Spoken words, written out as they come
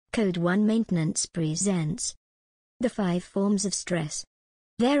Code 1 Maintenance presents the 5 forms of stress.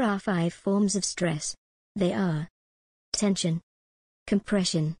 There are 5 forms of stress. They are tension,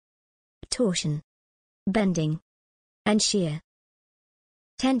 compression, torsion, bending, and shear.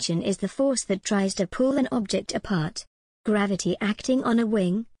 Tension is the force that tries to pull an object apart. Gravity acting on a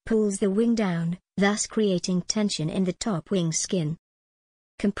wing pulls the wing down, thus creating tension in the top wing skin.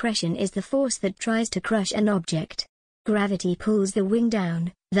 Compression is the force that tries to crush an object. Gravity pulls the wing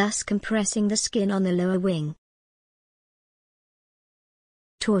down, thus compressing the skin on the lower wing.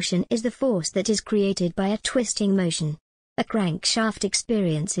 Torsion is the force that is created by a twisting motion. A crankshaft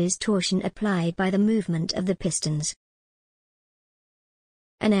experiences torsion applied by the movement of the pistons.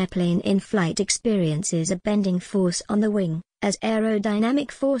 An airplane in flight experiences a bending force on the wing, as aerodynamic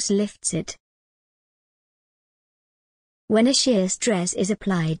force lifts it. When a shear stress is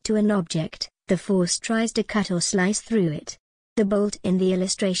applied to an object, the force tries to cut or slice through it. The bolt in the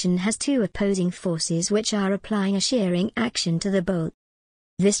illustration has 2 opposing forces which are applying a shearing action to the bolt.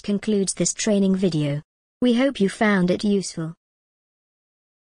 This concludes this training video. We hope you found it useful.